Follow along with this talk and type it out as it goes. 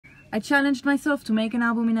I challenged myself to make an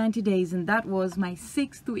album in 90 days, and that was my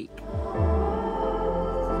 6th week.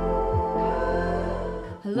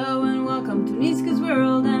 Hello and welcome to Niska's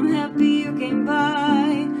world, I'm happy you came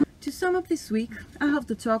by. To sum up this week, I have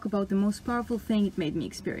to talk about the most powerful thing it made me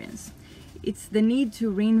experience. It's the need to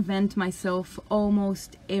reinvent myself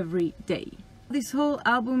almost every day. This whole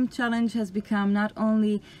album challenge has become not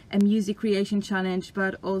only a music creation challenge,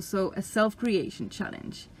 but also a self-creation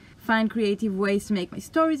challenge. Find creative ways to make my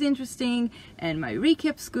stories interesting and my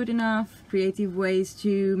recaps good enough. Creative ways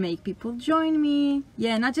to make people join me.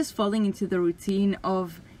 Yeah, not just falling into the routine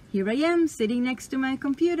of here I am sitting next to my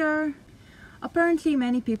computer. Apparently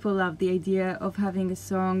many people love the idea of having a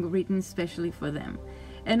song written especially for them.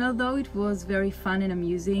 And although it was very fun and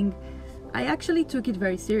amusing, I actually took it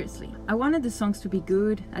very seriously. I wanted the songs to be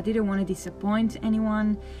good, I didn't want to disappoint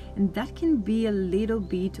anyone, and that can be a little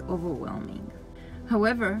bit overwhelming.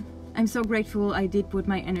 However, I'm so grateful I did put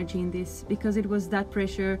my energy in this, because it was that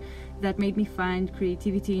pressure that made me find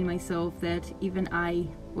creativity in myself that even I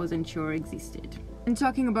wasn't sure existed. And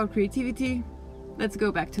talking about creativity, let's go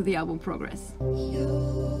back to the album progress.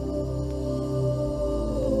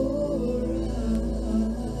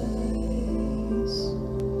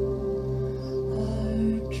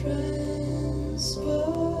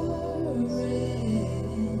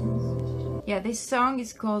 Yeah, this song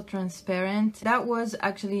is called Transparent. That was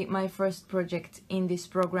actually my first project in this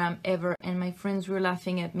program ever, and my friends were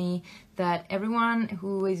laughing at me that everyone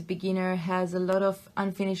who is beginner has a lot of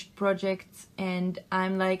unfinished projects, and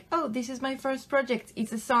I'm like, oh, this is my first project,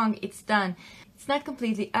 it's a song, it's done. It's not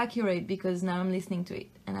completely accurate because now I'm listening to it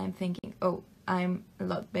and I'm thinking, oh, I'm a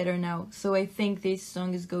lot better now. So I think this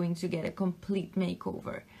song is going to get a complete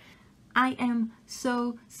makeover. I am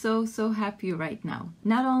so happy right now.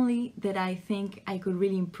 Not only that I think I could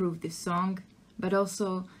really improve this song, but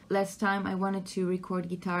also last time I wanted to record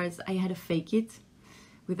guitars, I had to fake it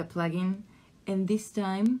with a plugin. And this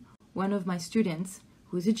time, one of my students,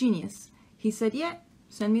 who's a genius, he said, yeah,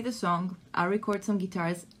 send me the song, I'll record some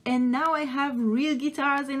guitars. And now I have real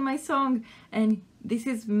guitars in my song. And this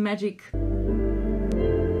is magic.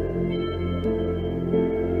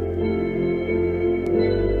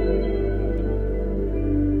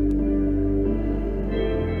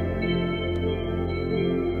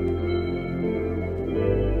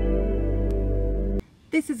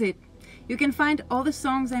 This is it. You can find all the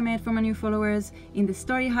songs I made for my new followers in the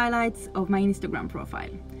story highlights of my Instagram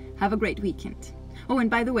profile. Have a great weekend. Oh, and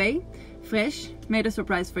by the way, Fresh made a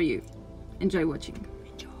surprise for you. Enjoy watching.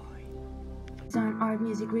 Enjoy. Design, art,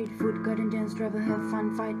 music, read, food, garden, dance, travel, have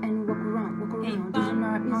fun, fight, and walk around. Design,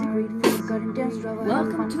 art, music, read, food, garden, dance, travel,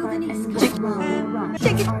 have fun, fight, and walk around.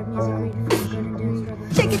 Check it. Art, music, read, food, garden, dance, travel,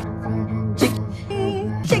 check it. Check it.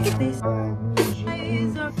 Check it. This.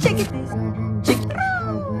 Check it. This. Check it.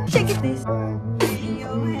 Check it this.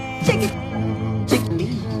 Check it. Check it.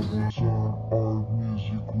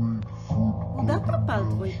 Dá pra pal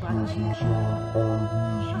твой пальчик.